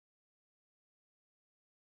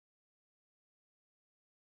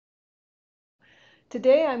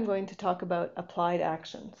Today I'm going to talk about applied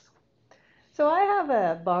actions. So I have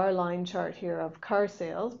a bar line chart here of car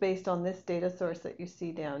sales based on this data source that you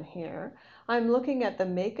see down here. I'm looking at the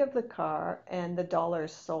make of the car and the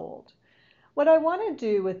dollars sold. What I want to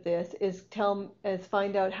do with this is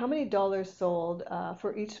find out how many dollars sold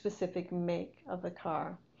for each specific make of the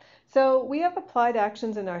car. So we have applied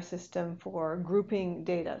actions in our system for grouping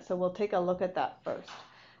data. So we'll take a look at that first.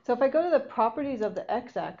 So if I go to the properties of the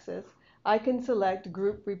x-axis, I can select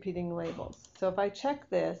group repeating labels. So if I check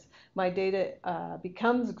this, my data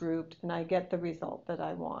becomes grouped and I get the result that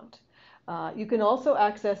I want. You can also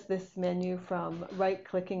access this menu from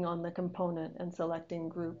right-clicking on the component and selecting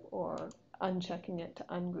group or unchecking it to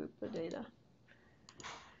ungroup the data.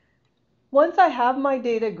 Once I have my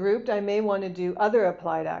data grouped, I may want to do other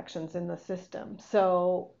applied actions in the system.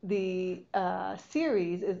 So the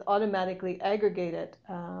series is automatically aggregated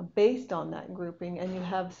based on that grouping, and you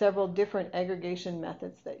have several different aggregation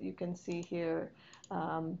methods that you can see here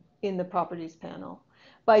in the Properties panel.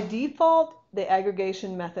 By default, the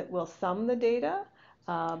aggregation method will sum the data,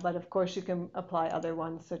 but of course you can apply other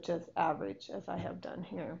ones such as average, as I have done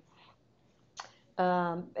here.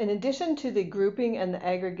 In addition to the grouping and the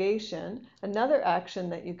aggregation, another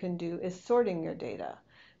action that you can do is sorting your data.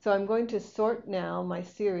 So I'm going to sort now my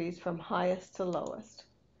series from highest to lowest.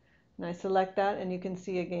 And I select that, and you can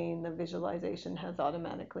see again the visualization has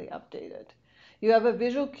automatically updated. You have a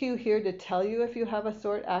visual cue here to tell you if you have a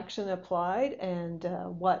sort action applied and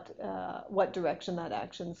what direction that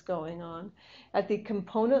action is going on. At the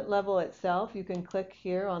component level itself, you can click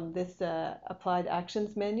here on this applied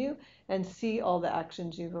actions menu and see all the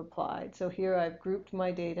actions you've applied. So here I've grouped my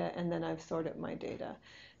data and then I've sorted my data.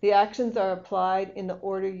 The actions are applied in the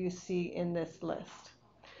order you see in this list.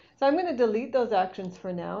 So I'm going to delete those actions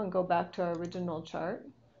for now and go back to our original chart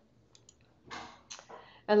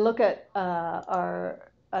and look at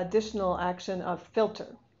our additional action of filter.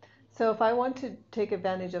 So if I want to take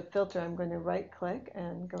advantage of filter, I'm going to right click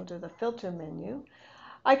and go to the filter menu.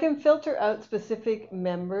 I can filter out specific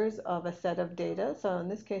members of a set of data. So in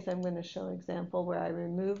this case, I'm going to show an example where I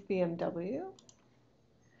remove BMW.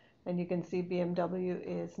 And you can see BMW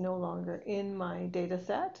is no longer in my data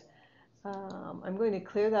set. I'm going to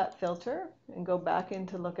clear that filter and go back in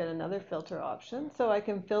to look at another filter option. So I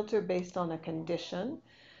can filter based on a condition.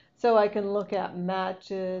 So I can look at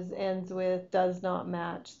matches, ends with, does not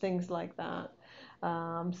match, things like that.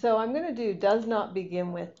 So I'm going to do does not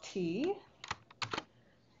begin with T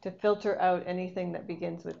to filter out anything that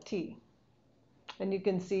begins with T. And you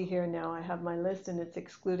can see here now I have my list and it's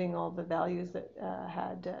excluding all the values that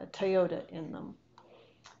had Toyota in them.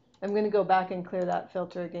 I'm going to go back and clear that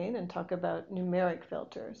filter again and talk about numeric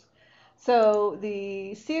filters. So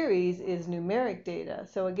the series is numeric data.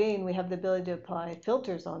 So again, we have the ability to apply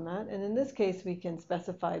filters on that. And in this case, we can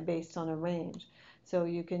specify based on a range. So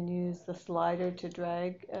you can use the slider to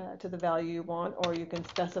drag to the value you want, or you can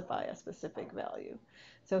specify a specific value.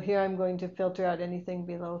 So here I'm going to filter out anything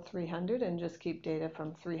below 300 and just keep data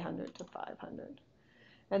from 300 to 500.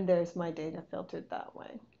 And there's my data filtered that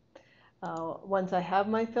way. Once I have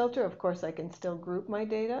my filter, of course, I can still group my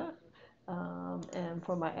data. And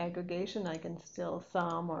for my aggregation, I can still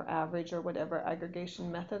sum or average or whatever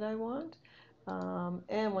aggregation method I want.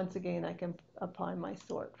 And once again, I can apply my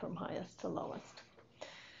sort from highest to lowest.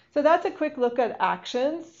 So that's a quick look at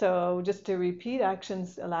actions. So just to repeat,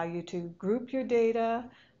 actions allow you to group your data,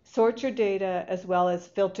 sort your data, as well as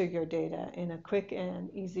filter your data in a quick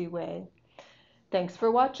and easy way. Thanks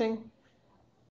for watching.